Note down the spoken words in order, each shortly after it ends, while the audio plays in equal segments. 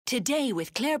Today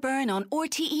with Claire Byrne on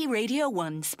RTE Radio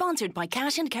 1, sponsored by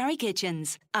Cash and Carry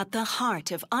Kitchens. At the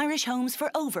heart of Irish homes for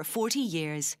over 40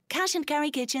 years.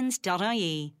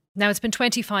 cashandcarrykitchens.ie. Now, it's been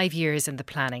 25 years in the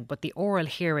planning, but the oral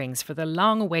hearings for the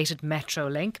long-awaited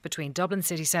Metrolink between Dublin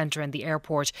city centre and the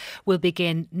airport will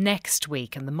begin next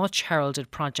week, and the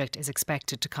much-heralded project is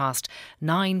expected to cost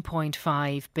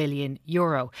 €9.5 billion.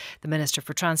 The Minister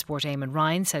for Transport, Eamon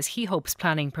Ryan, says he hopes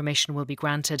planning permission will be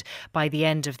granted by the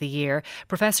end of the year.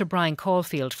 Professor Brian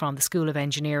Caulfield from the School of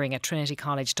Engineering at Trinity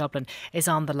College Dublin is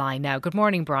on the line now. Good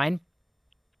morning, Brian.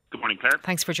 Good morning, Claire.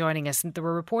 Thanks for joining us. There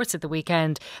were reports at the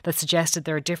weekend that suggested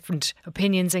there are different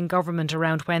opinions in government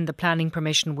around when the planning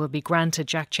permission will be granted.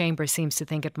 Jack Chambers seems to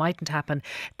think it mightn't happen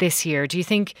this year.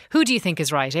 Who do you think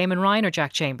is right, Eamon Ryan or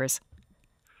Jack Chambers?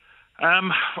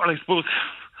 Well, I suppose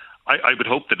I would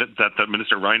hope that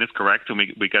Minister Ryan is correct and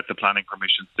we get the planning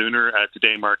permission sooner.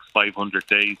 Today marks 500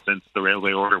 days since the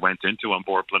railway order went into An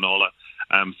Bord Pleanala,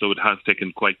 so it has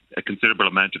taken quite a considerable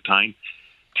amount of time.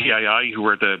 TII, who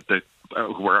are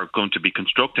who are going to be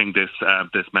constructing this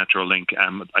Metrolink,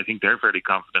 I think they're fairly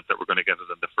confident that we're going to get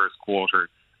it in the first quarter,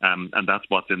 and that's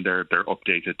what's in their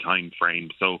updated time frame.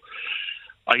 So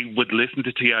I would listen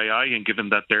to TII, and given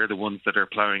that they're the ones that are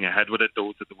ploughing ahead with it,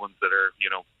 those are the ones that are,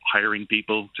 hiring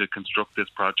people to construct this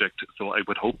project. So I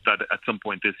would hope that at some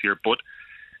point this year, but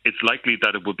it's likely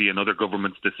that it will be another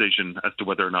government's decision as to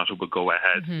whether or not it will go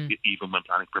ahead, even when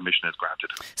planning permission is granted.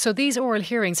 So these oral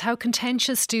hearings, how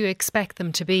contentious do you expect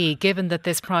them to be, given that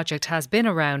this project has been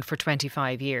around for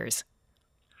 25 years?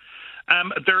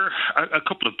 There are a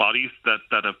couple of bodies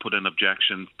that have put in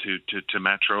objections to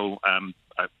Metro.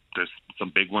 There's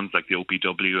some big ones like the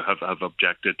OPW have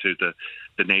objected to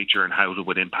the nature and how it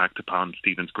would impact upon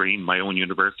Stephen's Green. My own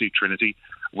university, Trinity,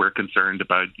 we're concerned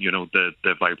about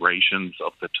the vibrations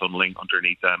of the tunnelling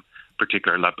underneath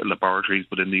particular laboratories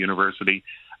within the university.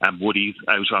 Woody's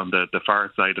out on the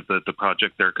far side of the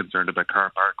project. They're concerned about car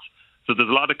parks. So there's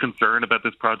a lot of concern about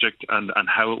this project and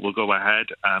how it will go ahead.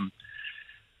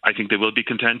 I think they will be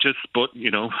contentious, but, in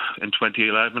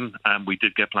 2011, we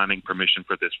did get planning permission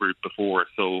for this route before.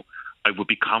 So I would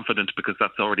be confident, because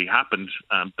that's already happened,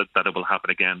 that it will happen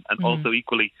again. And also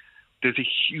equally, there's a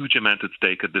huge amount at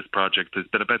stake at this project. There's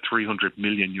been about €300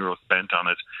 million spent on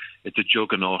it. It's a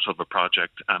juggernaut of a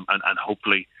project. And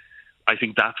hopefully, I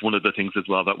think that's one of the things as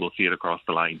well that we'll see it across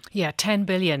the line. Yeah, 10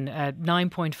 billion,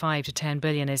 9.5 to 10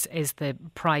 billion is the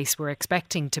price we're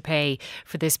expecting to pay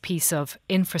for this piece of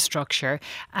infrastructure.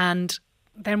 And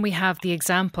then we have the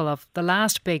example of the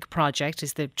last big project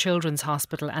is the Children's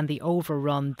Hospital and the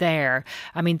overrun there.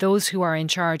 I mean, those who are in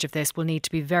charge of this will need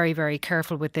to be very, very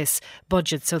careful with this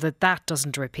budget so that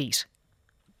doesn't repeat.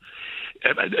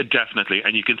 Definitely,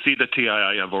 and you can see that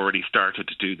TII have already started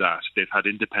to do that. They've had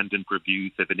independent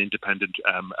reviews, they've an independent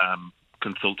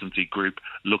consultancy group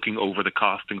looking over the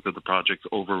costings of the projects,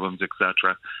 overruns,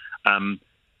 etc.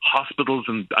 Hospitals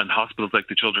and hospitals like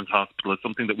the Children's Hospital is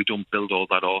something that we don't build all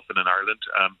that often in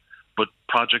Ireland, but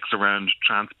projects around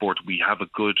transport, we have a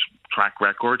good track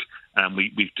record.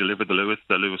 We've delivered the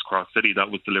Lewis Cross City, that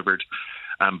was delivered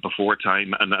before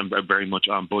time and very much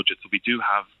on budget. So we do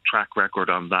have track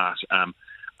record on that. And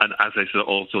as I said,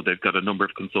 also they've got a number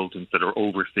of consultants that are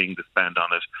overseeing the spend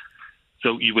on it.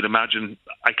 So you would imagine,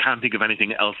 I can't think of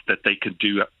anything else that they could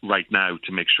do right now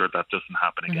to make sure that doesn't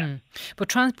happen again. But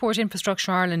Transport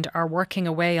Infrastructure Ireland are working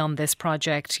away on this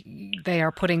project. They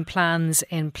are putting plans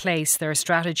in place. Their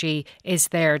strategy is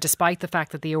there, despite the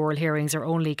fact that the oral hearings are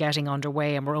only getting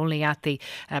underway and we're only at the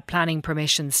planning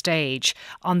permission stage.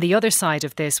 On the other side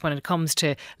of this, when it comes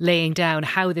to laying down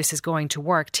how this is going to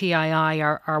work, TII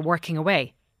are working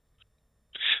away.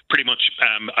 Pretty much,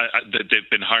 they've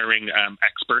been hiring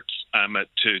experts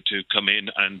to come in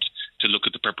and to look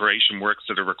at the preparation works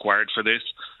that are required for this,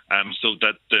 so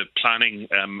that the planning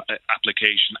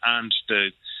application and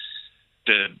the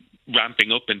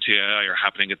ramping up in TII are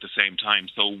happening at the same time.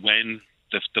 So when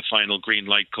the final green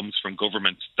light comes from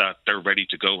government, that they're ready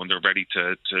to go and they're ready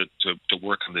to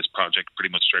work on this project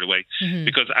pretty much straight away.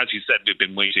 Because, as you said, we've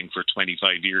been waiting for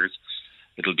 25 years.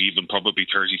 It'll be even probably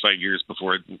 35 years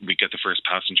before we get the first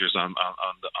passengers on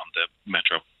the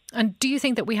metro. And do you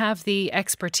think that we have the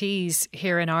expertise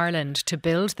here in Ireland to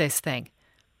build this thing?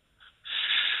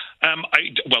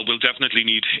 We'll definitely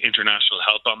need international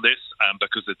help on this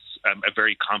because it's a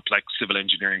very complex civil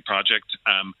engineering project.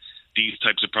 These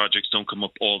types of projects don't come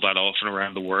up all that often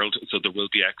around the world, so there will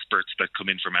be experts that come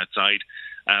in from outside.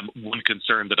 One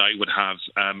concern that I would have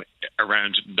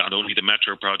around not only the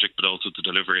metro project but also the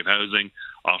delivery of housing,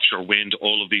 offshore wind,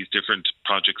 all of these different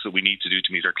projects that we need to do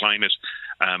to meet our climate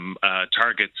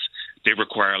targets, they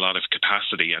require a lot of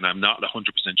capacity, and I'm not 100%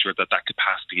 sure that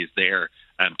capacity is there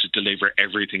to deliver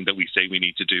everything that we say we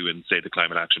need to do in, say, the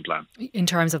Climate Action Plan. In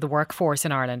terms of the workforce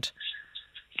in Ireland?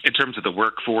 In terms of the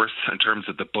workforce, in terms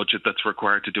of the budget that's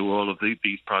required to do all of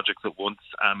these projects at once.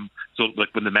 So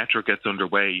like when the Metro gets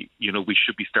underway, we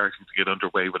should be starting to get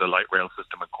underway with a light rail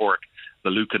system in Cork, the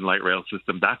Lucan light rail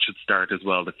system. That should start as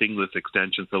well, the Finglas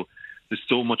extension. So there's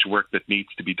so much work that needs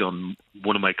to be done.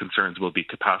 One of my concerns will be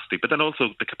capacity, but then also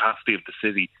the capacity of the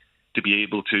city to be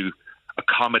able to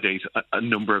accommodate a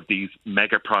number of these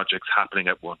mega projects happening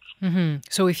at once. Mm-hmm.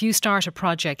 So if you start a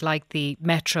project like the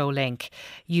Metrolink,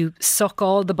 you suck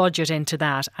all the budget into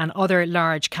that, and other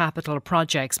large capital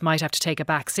projects might have to take a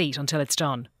back seat until it's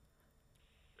done.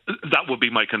 That would be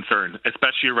my concern,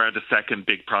 especially around a second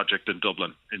big project in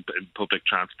Dublin in public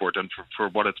transport. And for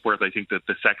what it's worth, I think that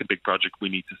the second big project we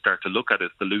need to start to look at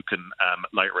is the Lucan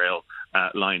light rail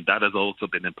line. That has also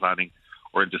been in planning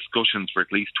or in discussions for at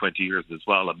least 20 years as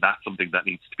well, and that's something that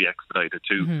needs to be expedited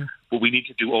too. Mm-hmm. But we need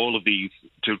to do all of these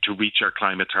to reach our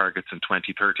climate targets in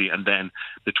 2030, and then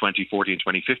the 2040 and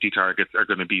 2050 targets are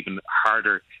going to be even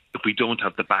harder if we don't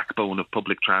have the backbone of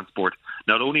public transport,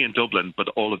 not only in Dublin, but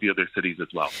all of the other cities as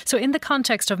well. So in the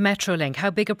context of Metrolink,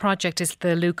 how big a project is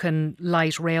the Lucan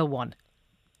light rail one?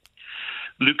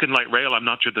 Lucan light rail, I'm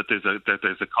not sure that there's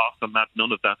a cost on that.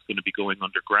 None of that's going to be going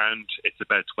underground. It's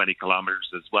about 20 kilometres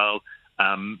as well.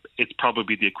 It's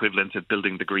probably the equivalent of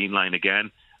building the Green Line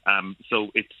again. So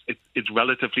it's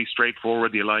relatively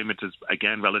straightforward. The alignment is,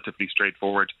 again, relatively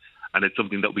straightforward, and it's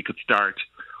something that we could start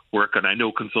work on. I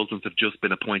know consultants have just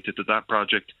been appointed to that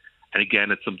project, and again,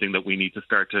 it's something that we need to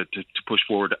start to push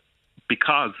forward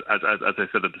because, as I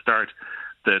said at the start,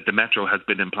 the Metro has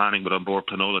been in planning with An Bord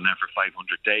Pleanala now for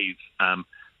 500 days.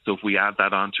 So if we add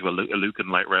that onto a Lucan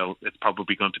light rail, it's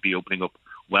probably going to be opening up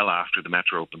well after the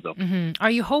Metro opens up. Mm-hmm. Are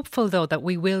you hopeful, though, that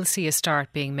we will see a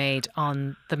start being made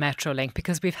on the Metrolink?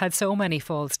 Because we've had so many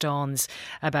false dawns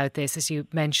about this. As you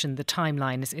mentioned, the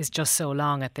timeline is just so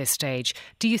long at this stage.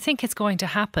 Do you think it's going to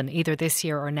happen either this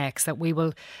year or next, that we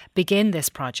will begin this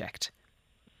project?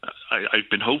 I've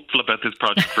been hopeful about this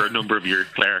project for a number of years,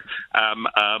 Claire. I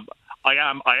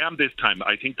am this time.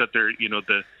 I think that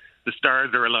the stars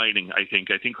are aligning, I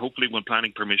think. I think hopefully when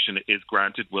planning permission is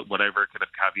granted, whatever kind of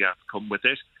caveats come with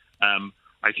it,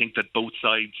 I think that both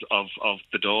sides of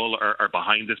the Dáil are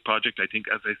behind this project. I think,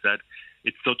 as I said,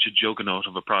 it's such a juggernaut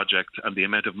of a project, and the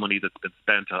amount of money that's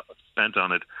been spent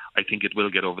on it, I think it will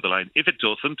get over the line. If it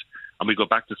doesn't, and we go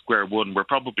back to square one, we're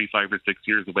probably 5 or 6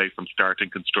 years away from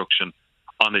starting construction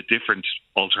on a different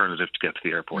alternative to get to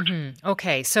the airport. Mm-hmm.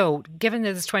 Okay, so given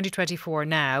that it's 2024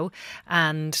 now,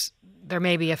 and there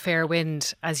may be a fair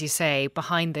wind, as you say,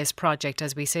 behind this project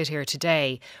as we sit here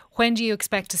today, when do you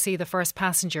expect to see the first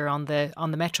passenger on the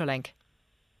Metrolink?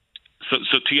 So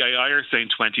TII are saying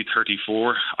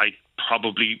 2034. I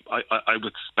would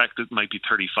expect it might be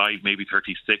 35, maybe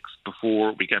 36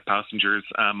 before we get passengers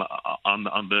on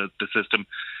the system,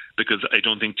 because I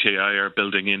don't think TII are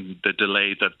building in the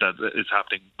delay that is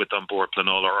happening with An Bord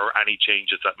Pleanala or any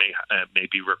changes that may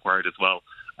be required as well.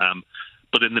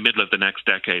 But in the middle of the next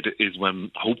decade is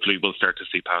when hopefully we'll start to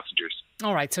see passengers.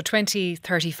 All right, so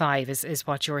 2035 is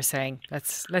what you're saying.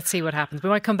 Let's see what happens. We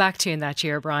might come back to you in that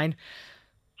year, Brian.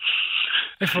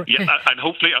 Yeah, and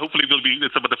hopefully we'll be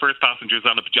some of the first passengers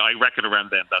on it. I reckon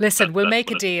around then. Listen, we'll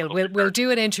make a deal. We'll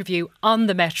do an interview on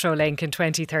the Metrolink in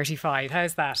 2035.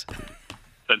 How's that?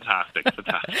 Fantastic.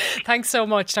 Thanks so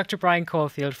much, Dr. Brian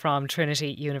Caulfield from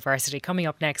Trinity University. Coming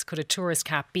up next, could a tourist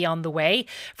cap be on the way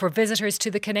for visitors to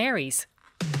the Canaries?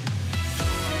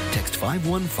 Text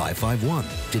 51551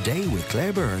 today with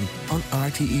Claire Byrne on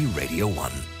RTE Radio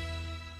 1.